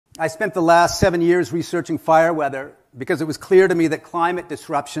I spent the last 7 years researching fire weather because it was clear to me that climate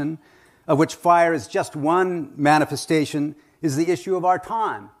disruption, of which fire is just one manifestation, is the issue of our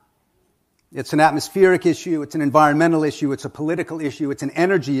time. It's an atmospheric issue, it's an environmental issue, it's a political issue, it's an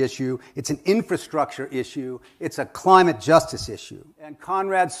energy issue, it's an infrastructure issue, it's a climate justice issue. And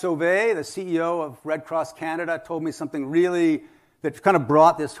Conrad Sauvé, the CEO of Red Cross Canada, told me something really that kind of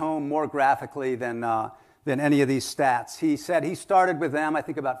brought this home more graphically than any of these stats. He said he started with them, I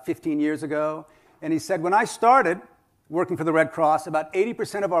think, about 15 years ago. And he said, when I started working for the Red Cross, about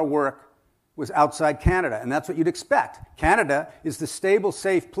 80% of our work was outside Canada, and that's what you'd expect. Canada is the stable,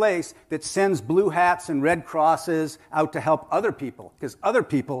 safe place that sends blue hats and Red Crosses out to help other people, because other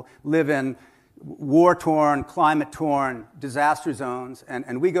people live in war-torn, climate-torn, disaster zones,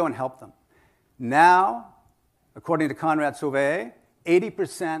 and we go and help them. Now, according to Conrad Sauvé,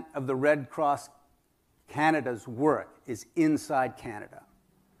 80% of the Red Cross Canada's work is inside Canada.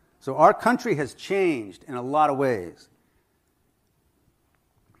 So our country has changed in a lot of ways.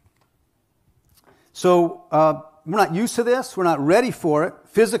 So we're not used to this, we're not ready for it,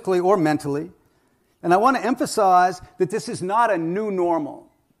 physically or mentally. And I want to emphasize that this is not a new normal,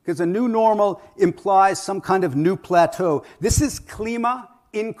 because a new normal implies some kind of new plateau. This is clima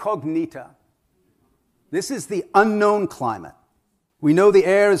incognita. This is the unknown climate. We know the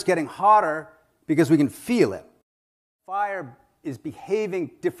air is getting hotter because we can feel it. Fire is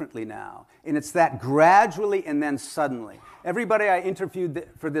behaving differently now, and it's that gradually and then suddenly. Everybody I interviewed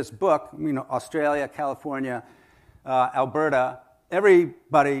for this book, Australia, California, Alberta,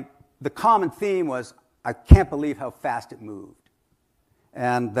 everybody, the common theme was, I can't believe how fast it moved.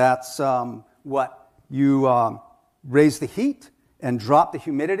 And that's what you raise the heat and drop the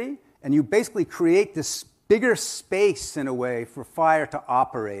humidity, and you basically create this bigger space in a way for fire to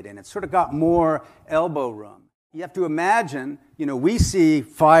operate in. It's sort of got more elbow room. You have to imagine, we see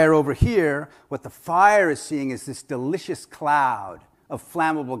fire over here. What the fire is seeing is this delicious cloud of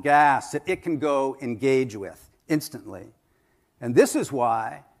flammable gas that it can go engage with instantly. And this is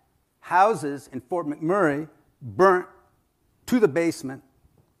why houses in Fort McMurray burnt to the basement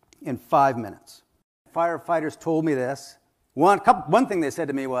in 5 minutes. Firefighters told me this. One thing they said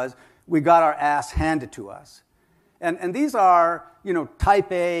to me was, we got our ass handed to us. And these are,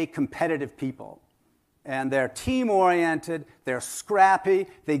 type A competitive people. And they're team-oriented, they're scrappy,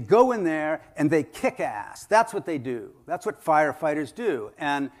 they go in there and they kick ass. That's what they do. That's what firefighters do.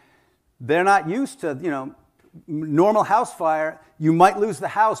 And they're not used to, normal house fire. You might lose the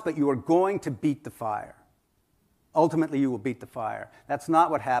house, but you are going to beat the fire. Ultimately, you will beat the fire. That's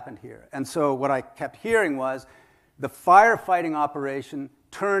not what happened here. And so what I kept hearing was the firefighting operation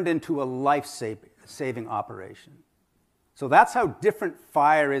turned into a life-saving operation. So that's how different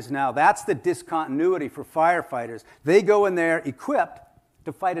fire is now. That's the discontinuity for firefighters. They go in there equipped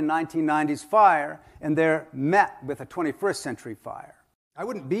to fight a 1990s fire, and they're met with a 21st century fire. I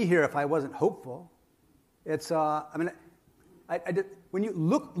wouldn't be here if I wasn't hopeful. It's, when you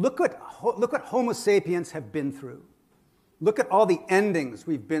look what Homo sapiens have been through. Look at all the endings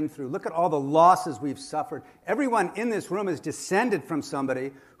we've been through. Look at all the losses we've suffered. Everyone in this room is descended from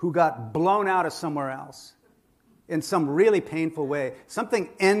somebody who got blown out of somewhere else in some really painful way. Something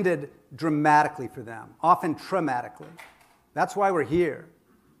ended dramatically for them, often traumatically. That's why we're here.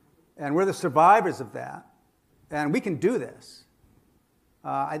 And we're the survivors of that. And we can do this.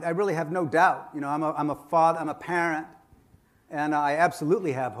 I really have no doubt. I'm a father, I'm a parent, and I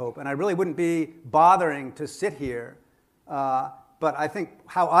absolutely have hope. And I really wouldn't be bothering to sit here. But I think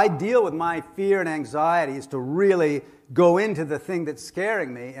how I deal with my fear and anxiety is to really go into the thing that's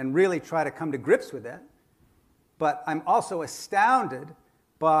scaring me and really try to come to grips with it. But I'm also astounded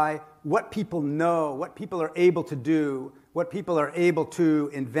by what people know, what people are able to do, what people are able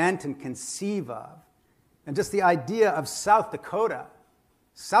to invent and conceive of. And just the idea of South Dakota,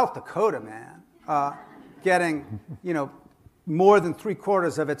 man, getting, more than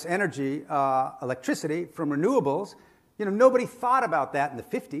 3/4 of its energy, electricity from renewables. Nobody thought about that in the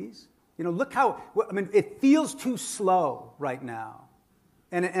 50s. Look how, it feels too slow right now.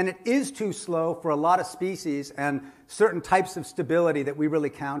 And it is too slow for a lot of species and certain types of stability that we really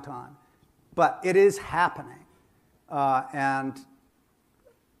count on. But it is happening. And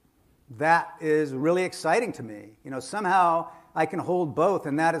that is really exciting to me. Somehow I can hold both,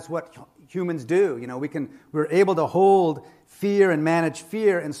 and that is what humans do. We're able to hold fear and manage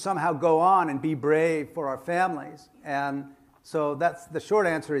fear and somehow go on and be brave for our families. And so that's the short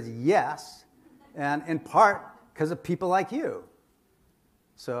answer is yes, and in part because of people like you.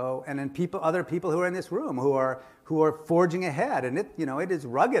 So, and then other people who are in this room who are forging ahead, and it is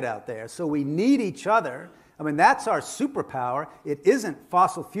rugged out there. So we need each other. I mean, that's our superpower. It isn't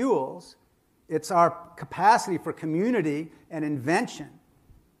fossil fuels. It's our capacity for community and invention.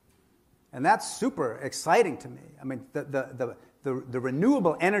 And that's super exciting to me. I mean, the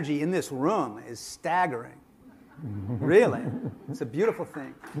renewable energy in this room is staggering. Really. It's a beautiful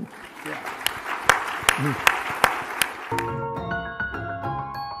thing. Yeah.